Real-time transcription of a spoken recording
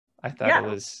I thought it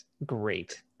was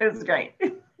great. It was great.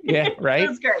 Yeah, It right?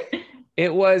 was great.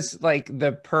 It was like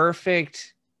the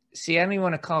perfect, see, I don't even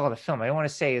want to call it a film. I want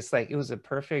to say it's like it was a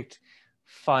perfect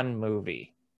fun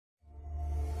movie.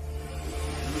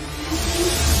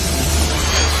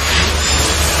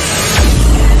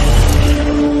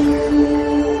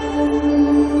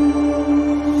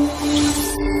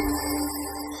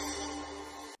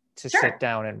 To sit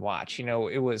down and watch. You know,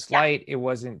 it was light. It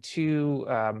wasn't too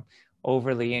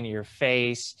overly in your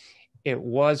face. It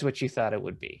was what you thought it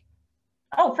would be.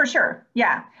 Oh, for sure.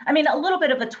 Yeah. I mean, a little bit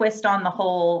of a twist on the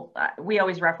whole, we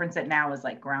always reference it now as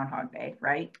like Groundhog Day,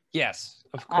 right? Yes,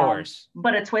 of course.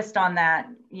 But a twist on that,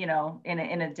 you know, in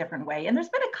a different way. And there's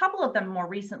been a couple of them more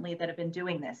recently that have been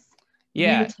doing this.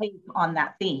 Yeah. New take on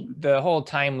that theme. The whole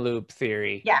time loop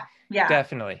theory. Yeah. Yeah.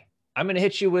 Definitely. I'm going to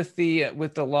hit you with the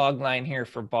log line here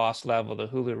for Boss Level, the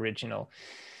Hulu original.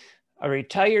 A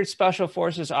retired special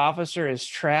forces officer is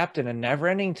trapped in a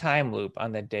never-ending time loop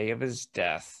on the day of his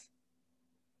death.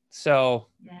 So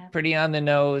pretty on the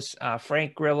nose.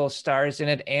 Frank Grillo stars in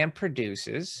it and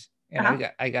produces. And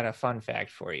I got a fun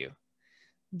fact for you.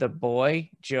 The boy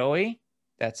Joey,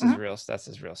 that's his real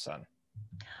son.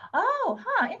 Oh,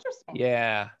 interesting.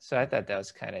 Yeah, so I thought that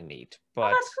was kind of neat.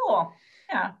 But that's cool.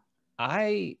 Yeah.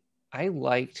 I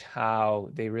liked how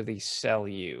they really sell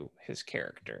you his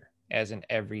character as an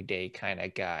everyday kind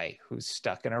of guy who's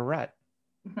stuck in a rut.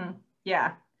 Mm-hmm.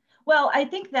 Yeah. Well, I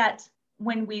think that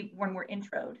when we're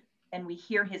introed and we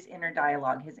hear his inner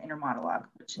dialogue, his inner monologue,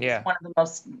 which is one of the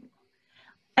most,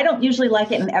 I don't usually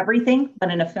like it in everything,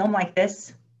 but in a film like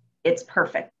this, it's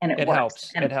perfect and it works.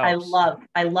 Helps. And it helps.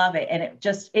 I love it. And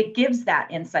it gives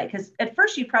that insight, because at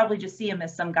first you probably just see him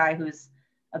as some guy who's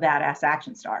a badass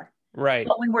action star. Right.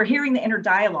 But when we're hearing the inner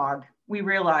dialogue, we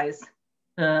realize,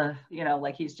 you know,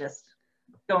 like he's just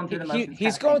going through the motions.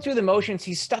 He's going through the motions.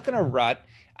 He's stuck in a rut.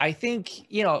 I think,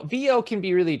 you know, VO can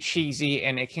be really cheesy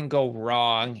and it can go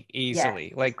wrong easily.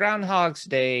 Yes. Like Groundhog's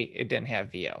Day, it didn't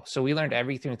have VO. So we learned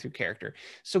everything through character.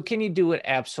 So can you do it?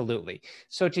 Absolutely.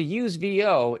 So to use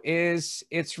VO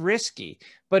it's risky,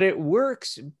 but it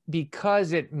works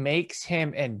because it makes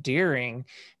him endearing,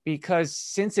 because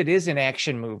since it is an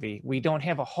action movie, we don't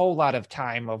have a whole lot of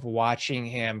time of watching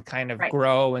him kind of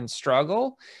grow and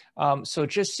struggle. So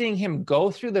just seeing him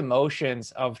go through the motions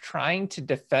of trying to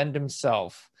defend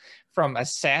himself from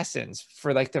assassins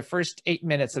for like the first 8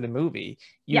 minutes of the movie,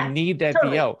 you need that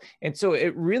VO. And so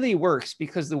it really works,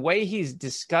 because the way he's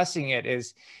discussing it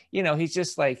is, you know, he's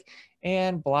just like,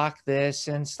 and block this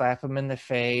and slap him in the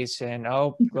face. And,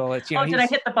 oh, well, it's, you know, did I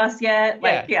hit the bus yet?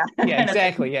 Like, yeah,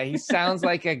 exactly. Yeah. He sounds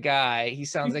like a guy. He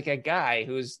sounds like a guy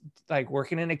who's like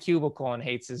working in a cubicle and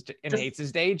hates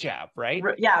his day job. Right.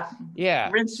 Yeah.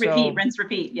 Yeah. Rinse,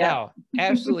 repeat. Yeah. No,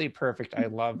 absolutely perfect. I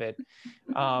love it.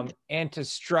 And to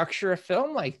structure a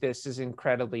film like this is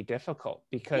incredibly difficult,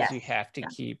 because you have to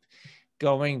keep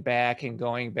going back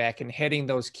and hitting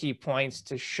those key points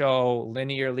to show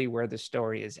linearly where the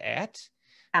story is at.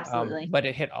 Absolutely. But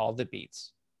it hit all the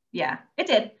beats. Yeah, it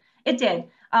did.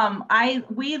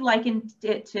 We likened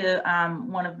it to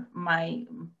one of my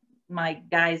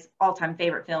guy's all-time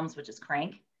favorite films, which is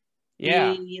Crank.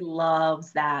 Yeah. He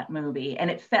loves that movie. And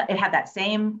it had that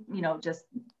same, you know, just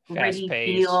gritty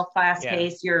feel, fast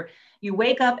pace. You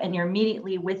wake up and you're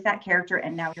immediately with that character,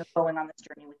 and now you're going on this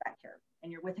journey with that character.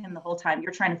 And you're with him the whole time.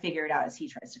 You're trying to figure it out as he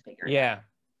tries to figure it out. Yeah,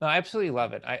 no, I absolutely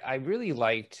love it. I really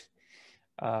liked,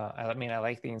 I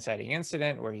like the inciting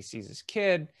incident where he sees his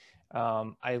kid.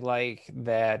 I like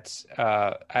that.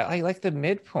 I like the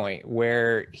midpoint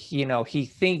where he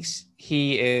thinks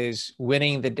he is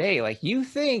winning the day. Like, you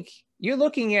think you're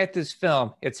looking at this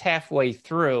film, it's halfway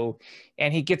through,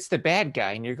 and he gets the bad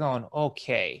guy, and you're going,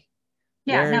 okay.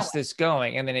 Where is this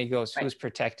going? And then he goes, who's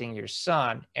protecting your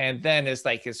son? And then it's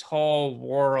like his whole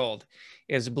world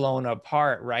is blown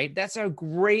apart, right? That's a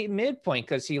great midpoint,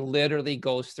 because he literally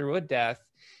goes through a death,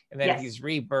 and then he's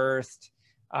rebirthed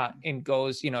and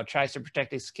goes, tries to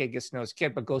protect his kid, gets to know his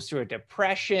kid, but goes through a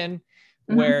depression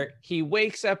where he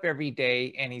wakes up every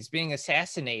day and he's being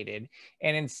assassinated.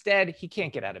 And instead, he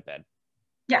can't get out of bed.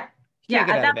 Yeah. Yeah.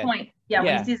 At that point,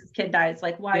 when he sees his kid die, it's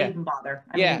like, why even bother?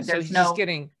 I mean, so he's just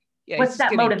getting... what's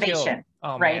that motivation? Killed.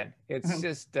 Oh, right? Man. It's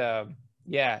just,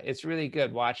 it's really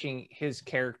good watching his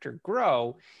character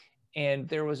grow. And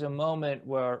there was a moment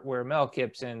where Mel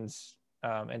Gibson's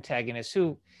antagonist,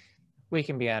 who, we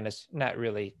can be honest, not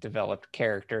really developed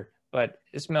character, but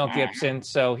it's Mel Gibson,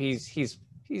 so he's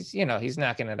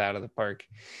knocking it out of the park.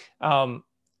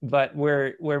 But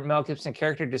where Mel Gibson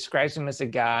character describes him as a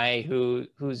guy whose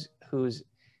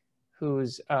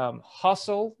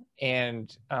hustle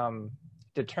and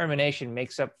determination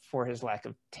makes up for his lack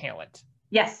of talent.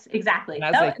 Yes, exactly.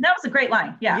 That was a great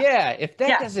line. Yeah. Yeah. If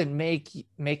that doesn't make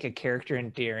a character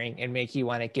endearing and make you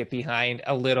want to get behind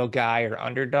a little guy or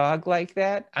underdog like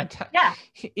that,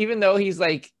 even though he's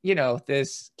like, you know,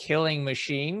 this killing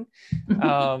machine.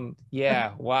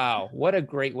 Yeah. Wow. What a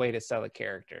great way to sell a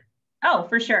character. Oh,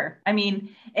 for sure. I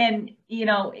mean, and you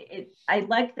know, I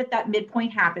like that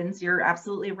midpoint happens. You're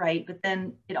absolutely right. But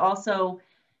then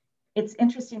it's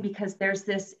interesting because there's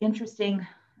this interesting,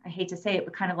 I hate to say it,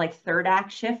 but kind of like third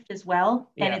act shift as well.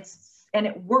 Yeah. And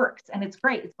it works and it's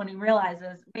great. It's when he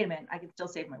realizes, wait a minute, I can still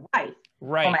save my wife.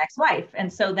 Right. Or my ex-wife.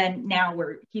 And so then now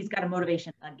he's got a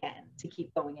motivation again to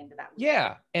keep going into that.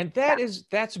 Yeah. And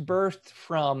that's birthed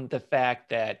from the fact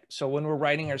that, so when we're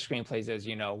writing our screenplays, as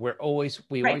you know, we always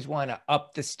want to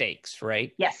up the stakes,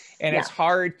 right? Yes. And it's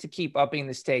hard to keep upping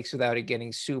the stakes without it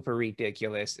getting super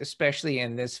ridiculous, especially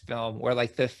in this film where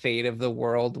like the fate of the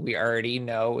world we already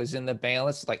know is in the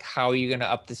balance. Like, how are you going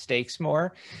to up the stakes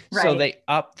more? Right. So they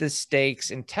up the stakes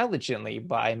intelligently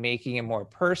by making it more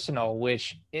personal,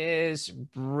 which is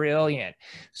brilliant.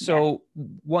 So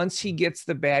once he gets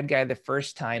the bad guy the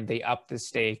first time, they up the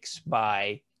stakes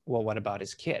by, well, what about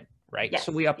his kid? Right. Yes.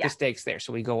 So we up the stakes there.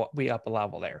 So we up a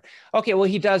level there. Okay. Well,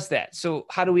 he does that. So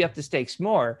how do we up the stakes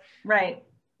more? Right.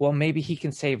 Well, maybe he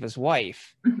can save his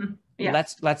wife. Mm-hmm. Yeah.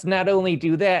 Let's not only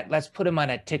do that, let's put him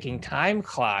on a ticking time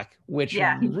clock, which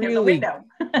really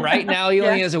right now he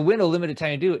only has a window, limited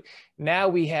time to do it. Now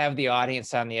we have the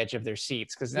audience on the edge of their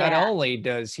seats because not only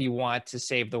does he want to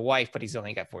save the wife, but he's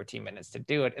only got 14 minutes to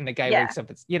do it. And the guy wakes up,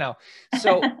 it's, you know,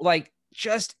 so like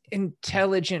just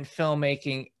intelligent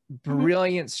filmmaking,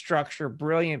 brilliant structure,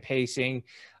 brilliant pacing.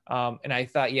 And I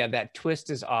thought, that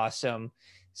twist is awesome.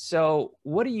 So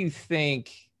what do you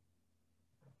think?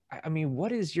 I mean,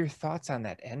 what is your thoughts on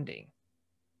that ending?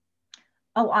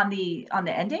 Oh, on the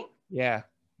ending? Yeah.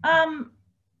 I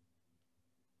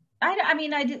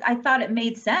thought it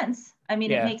made sense. I mean,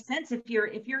 it makes sense if you're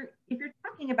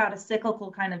talking about a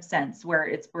cyclical kind of sense where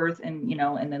it's birth and, you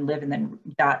know, and then live and then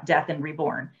death and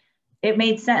reborn. It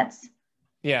made sense.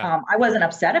 Yeah. I wasn't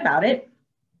upset about it.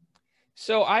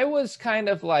 So I was kind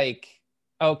of like,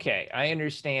 okay, I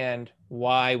understand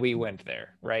why we went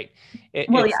there, right?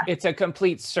 It's a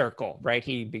complete circle, right?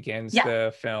 He begins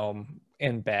the film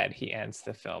in bed, he ends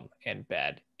the film in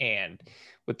bed, and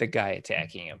with the guy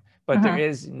attacking him. But there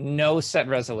is no set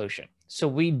resolution. So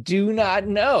we do not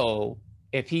know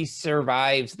if he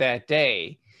survives that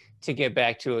day to get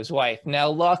back to his wife. Now,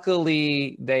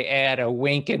 luckily, they add a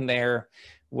wink in there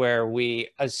where we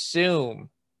assume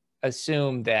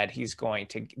that he's going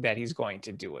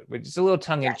to do it, which is a little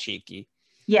tongue-in-cheeky.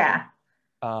 Yeah.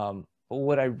 But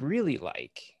what I really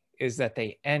like is that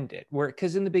they end it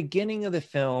because in the beginning of the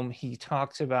film, he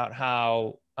talks about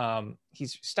how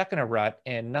he's stuck in a rut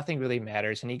and nothing really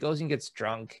matters. And he goes and gets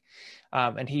drunk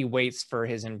and he waits for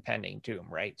his impending doom.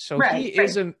 Right. So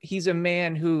he's a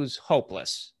man who's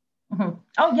hopeless. Mm-hmm.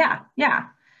 Oh yeah. Yeah.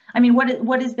 I mean,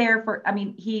 what is there for, I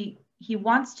mean, he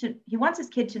wants his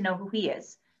kid to know who he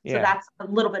is. So that's a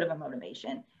little bit of a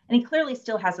motivation. And he clearly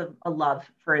still has a love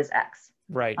for his ex.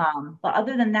 Right. But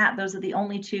other than that, those are the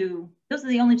only two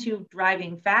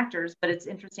driving factors. But it's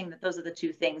interesting that those are the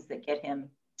two things that get him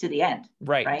to the end.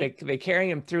 Right. They carry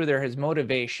him through there, his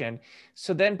motivation.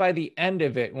 So then by the end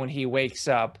of it, when he wakes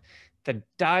up, the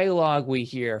dialogue we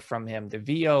hear from him, the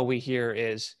VO we hear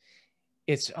is,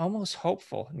 it's almost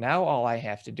hopeful. Now all I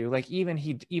have to do, like even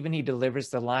he delivers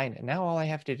the line, and now all I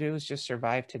have to do is just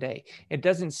survive today. It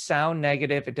doesn't sound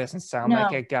negative. It doesn't sound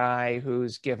like a guy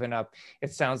who's given up.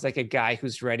 It sounds like a guy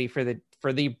who's ready for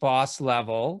the boss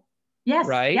level. Yes.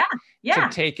 Right. Yeah.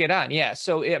 To take it on. Yeah.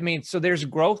 So so there's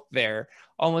growth there,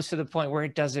 almost to the point where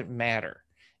it doesn't matter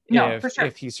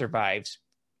if he survives.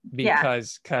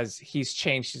 Because he's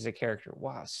changed as a character.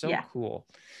 Wow, so cool.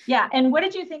 Yeah, and what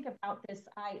did you think about this?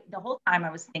 The whole time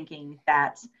I was thinking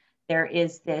that there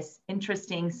is this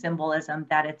interesting symbolism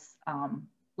that it's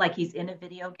like he's in a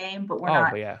video game, but we're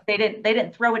not. Yeah. They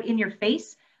didn't throw it in your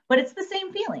face, but it's the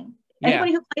same feeling.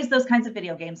 Anybody who plays those kinds of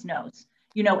video games knows.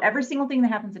 You know every single thing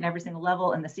that happens in every single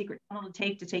level, and the secret tunnel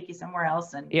to take you somewhere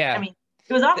else. And I mean,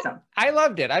 it was awesome. I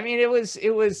loved it. I mean, it was.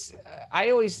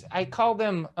 I call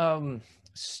them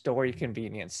story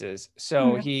conveniences.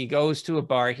 So he goes to a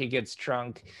bar, he gets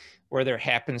drunk, where there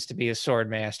happens to be a sword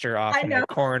master off in the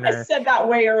corner. I said that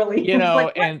way early. You know,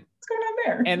 like, and what's going on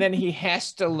there? And then he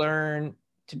has to learn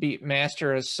to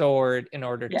master a sword in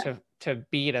order to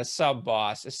beat a sub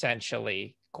boss,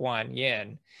 essentially Guan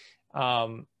Yin.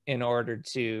 in order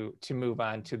to move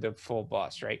on to the full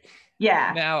boss, right?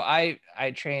 Yeah. Now I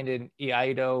trained in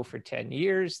Iaido for 10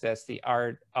 years. That's the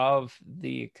art of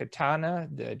the katana,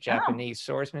 the Japanese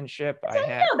swordsmanship. I didn't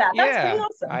know that. That's pretty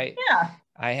awesome.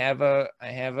 I have a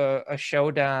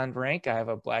Shodan rank. I have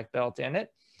a black belt in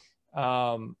it.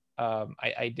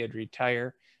 I did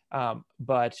retire.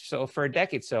 But so for a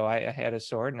decade, so I had a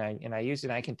sword and I used it.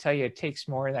 And I can tell you, it takes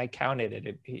more than I counted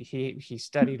it. He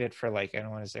studied it for like, I don't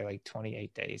want to say like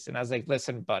 28 days. And I was like,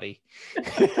 listen, buddy,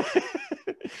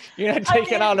 you're not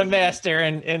taking on a master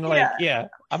in like,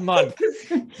 a month.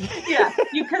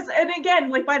 Because and again,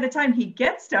 like by the time he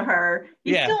gets to her,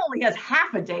 he still only has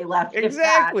half a day left.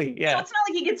 Exactly. So it's not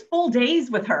like he gets full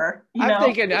days with her.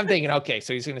 I'm thinking, okay,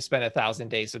 so he's going to spend 1,000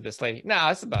 days with this lady. No,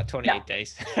 it's about 28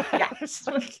 days. It's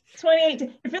like 28.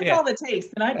 If it's all it takes,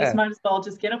 then I just might as well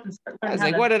just get up and start learning. I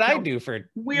was like, what did I do for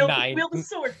wield the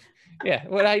sword?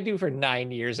 What I do for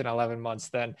 9 years and 11 months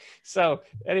then. So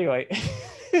anyway,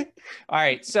 all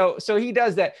right. So he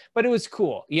does that, but it was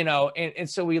cool, and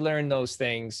so we learned those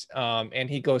things. And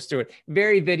he goes through it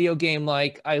very video game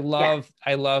like. I love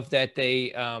that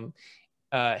they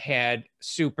had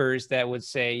supers that would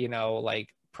say,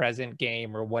 like present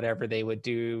game or whatever they would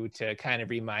do to kind of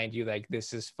remind you like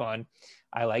this is fun.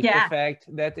 I like the fact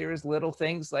that there was little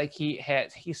things like he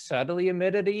subtly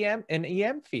emitted an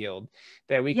EM field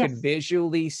that we could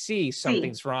visually see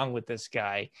something's wrong with this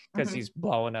guy because he's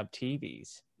blowing up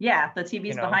TVs. Yeah, the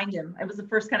TV's behind him. It was the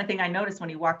first kind of thing I noticed when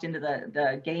he walked into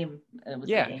the game. It was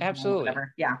the game, absolutely.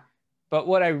 Yeah. But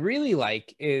what I really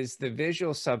like is the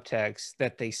visual subtext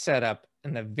that they set up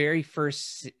in the very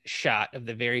first shot of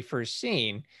the very first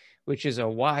scene, which is a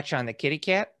watch on the kitty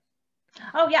cat.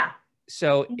 Oh, yeah.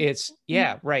 So it's,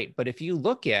 right. But if you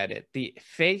look at it, the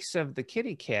face of the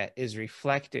kitty cat is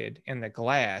reflected in the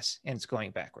glass and it's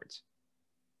going backwards.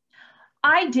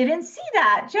 I didn't see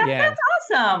that, Jeff. That's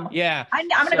awesome. Yeah. I'm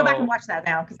going to go back and watch that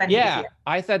now because I need to see it.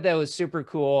 I thought that was super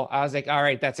cool. I was like, all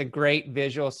right, that's a great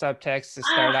visual subtext to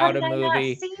start out a movie.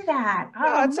 I see that. Oh,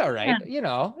 that's all right.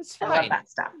 It's fine. I love that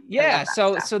stuff. Yeah.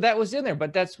 So that was in there,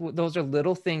 but those are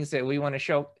little things that we want to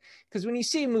show, because when you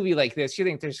see a movie like this, you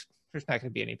think there's not going to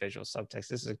be any visual subtext.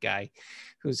 This is a guy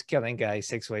who's killing guys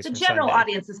 6 ways from Sunday. The general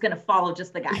audience is going to follow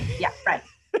just the guy. Yeah, right.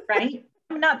 Right.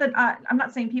 Not that I'm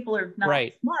not saying people are not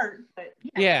smart, but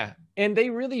and they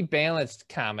really balanced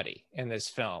comedy in this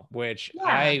film, which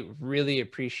I really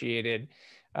appreciated.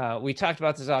 We talked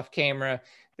about this off camera.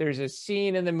 There's a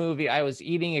scene in the movie. I was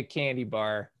eating a candy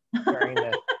bar during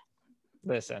the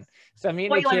listen. So I'm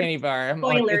eating a candy bar.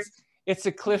 It's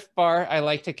a Cliff Bar. I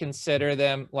like to consider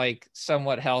them like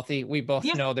somewhat healthy. We both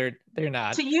know they're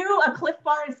not. To you, a Cliff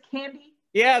Bar is candy?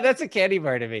 Yeah, that's a candy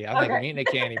bar to me. I'm eating a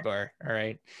candy bar. All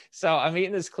right. So I'm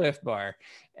eating this Cliff Bar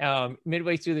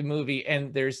midway through the movie,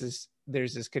 and there's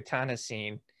this katana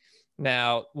scene.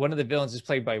 Now, one of the villains is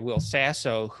played by Will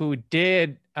Sasso, who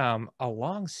did a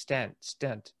long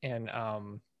stint in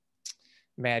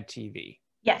Mad TV.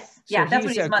 Yes. Yeah, that's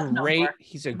what he's most known for.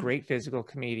 He's a great physical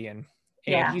comedian.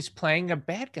 And he's playing a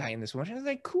bad guy in this one. I was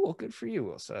like, cool, good for you,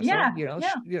 Will Sasso.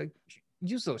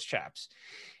 Use those chops.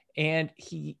 And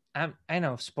I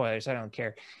know, spoilers, I don't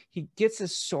care. He gets a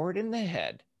sword in the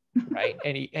head, right?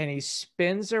 and he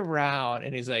spins around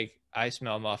and he's like, I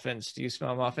smell muffins. Do you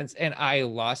smell muffins? And I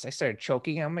started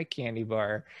choking on my candy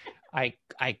bar. I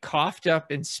coughed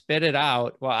up and spit it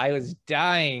out while I was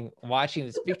dying watching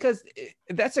this, because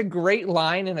that's a great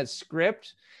line in a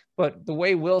script, but the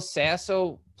way Will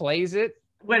Sasso plays it.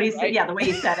 What he said, the way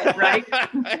he said it, right?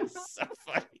 It's so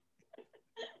funny.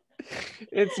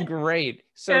 It's great.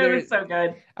 So it was so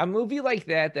good. A movie like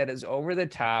that is over the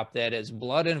top, that is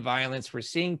blood and violence. We're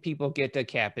seeing people get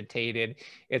decapitated.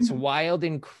 It's wild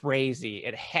and crazy.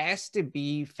 It has to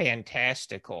be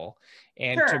fantastical.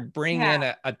 And to bring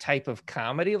in a type of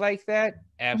comedy like that,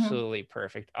 absolutely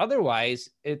perfect. Otherwise,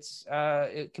 it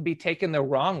could be taken the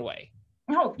wrong way.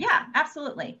 Oh yeah,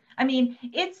 absolutely. I mean,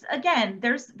 it's, again,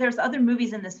 there's other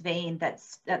movies in this vein that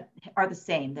are the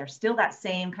same. They're still that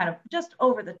same kind of just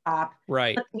over the top,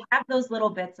 right? But they have those little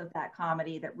bits of that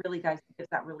comedy that really gives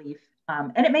that relief,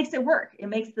 and it makes it work. It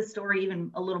makes the story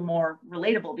even a little more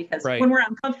relatable, because when we're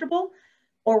uncomfortable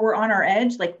or we're on our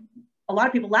edge, like a lot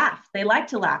of people laugh. They like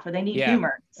to laugh, or they need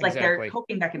humor. It's like their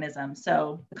coping mechanism.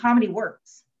 So the comedy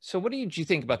works. So what did you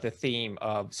think about the theme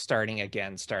of starting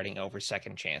again, starting over,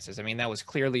 second chances? I mean, that was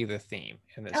clearly the theme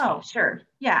in this film. Sure.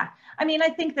 Yeah. I mean, I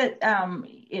think that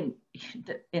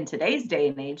in today's day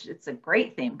and age, it's a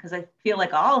great theme, because I feel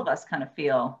like all of us kind of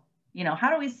feel,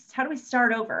 how do we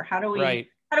start over? How do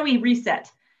we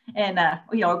reset and,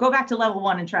 go back to level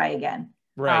one and try again?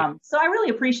 Right. So I really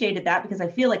appreciated that, because I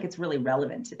feel like it's really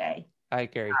relevant today. I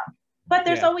agree. But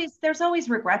there's always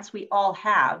regrets we all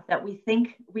have that we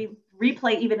think we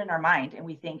replay even in our mind, and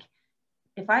we think,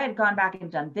 if I had gone back and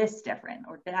done this different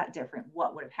or that different,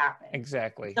 what would have happened?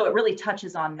 Exactly. So it really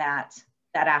touches on that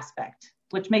aspect,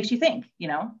 which makes you think,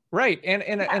 Right.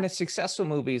 And a successful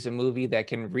movie is a movie that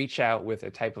can reach out with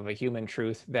a type of a human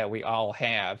truth that we all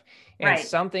have. And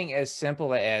something as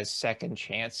simple as second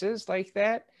chances like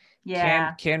that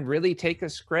can really take a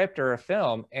script or a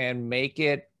film and make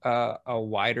it a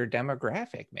wider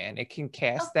demographic, man. It can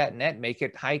cast that net, make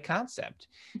it high concept.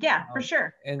 Yeah, for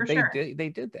sure. And they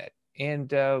did that.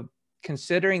 And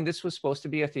considering this was supposed to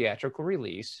be a theatrical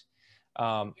release,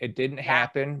 it didn't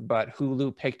happen, but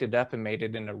Hulu picked it up and made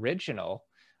it an original.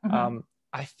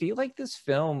 I feel like this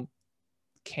film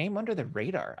came under the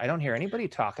radar. I don't hear anybody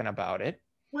talking about it.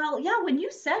 Well, yeah, when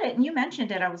you said it and you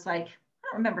mentioned it, I was like, I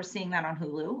don't remember seeing that on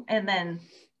Hulu. And then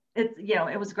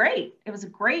it was great. It was a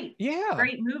great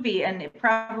movie. And it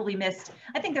probably missed,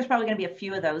 I think there's probably going to be a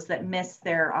few of those that missed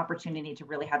their opportunity to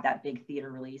really have that big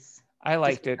theater release. I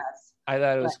liked it. I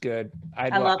thought it was good.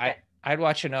 I loved it. I'd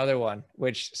watch another one,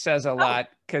 which says a lot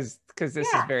because this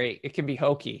is it can be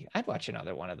hokey. I'd watch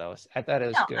another one of those. I thought it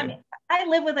was good. I mean, I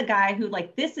live with a guy who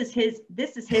this is his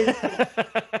the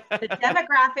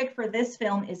demographic for this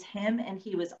film is him, and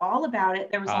he was all about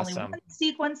it. There was only one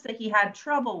sequence that he had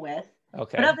trouble with.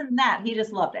 Okay. But other than that, he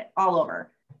just loved it all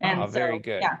over. And very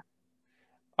good. Yeah.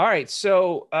 All right.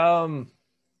 So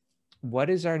what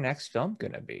is our next film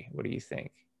gonna be? What do you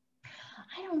think?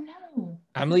 I don't know.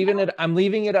 I'm leaving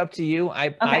it up to you.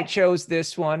 I chose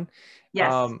this one.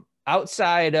 Yes.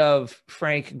 Outside of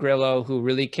Frank Grillo, who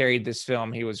really carried this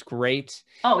film, he was great.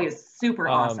 Oh, he was super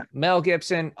awesome. Mel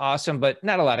Gibson, awesome, but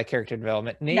not a lot of character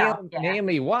development.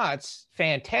 Naomi Watts,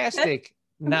 fantastic.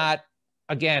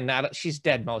 She's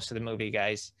dead most of the movie,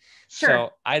 guys. Sure. So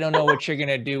I don't know what you're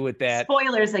gonna do with that.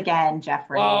 Spoilers again,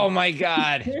 Geoffrey. Oh my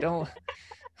God! Don't.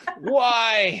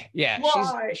 Why? Yeah,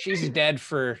 Why? she's dead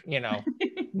for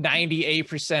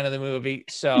 98% of the movie.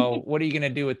 So what are you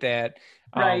gonna do with that?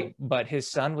 Right. But his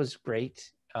son was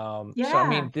great. So I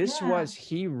mean,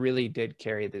 he really did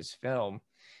carry this film,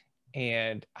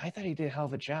 and I thought he did a hell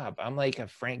of a job. I'm like a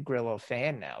Frank Grillo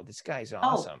fan now. This guy's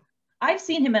awesome. I've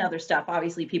seen him in other stuff.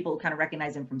 Obviously, people kind of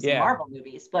recognize him from some Marvel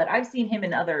movies, but I've seen him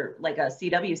in other like a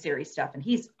CW series stuff, and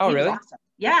he's really awesome.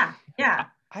 Yeah.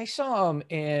 I saw him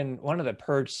in one of the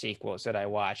Purge sequels that I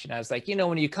watched, and I was like,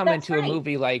 when you come into a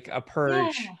movie like a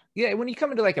Purge, when you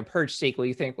come into like a Purge sequel,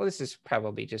 you think, well, this is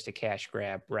probably just a cash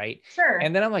grab, right? Sure.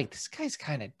 And then I'm like, this guy's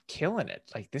kind of killing it.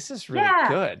 Like, this is really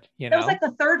good. It was like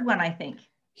the third one, I think.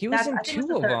 He was in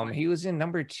two of them. He was in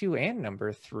number 2 and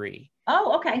number 3.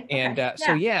 Oh, okay. And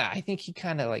I think he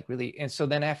kind of like really. And so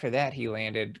then after that, he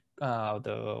landed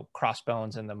the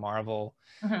Crossbones and the Marvel.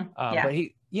 But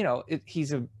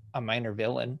he's a minor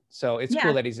villain, so it's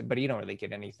cool that but you don't really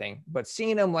get anything. But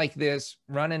seeing him like this,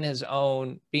 running his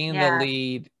own, being the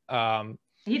lead,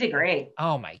 he did great.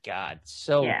 Oh my God,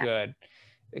 so good.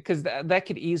 Because that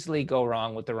could easily go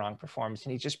wrong with the wrong performance,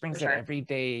 and he just brings that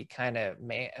everyday kind of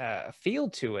feel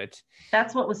to it.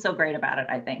 That's what was so great about it,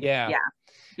 I think. Yeah.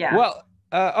 Well,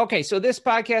 okay, so this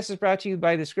podcast is brought to you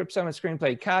by the Script Summit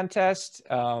Screenplay Contest,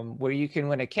 where you can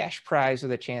win a cash prize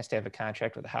with a chance to have a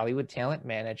contract with a Hollywood talent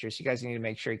manager. So you guys need to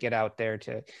make sure you get out there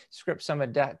to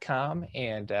scriptsummit.com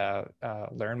and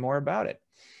learn more about it.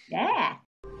 Yeah.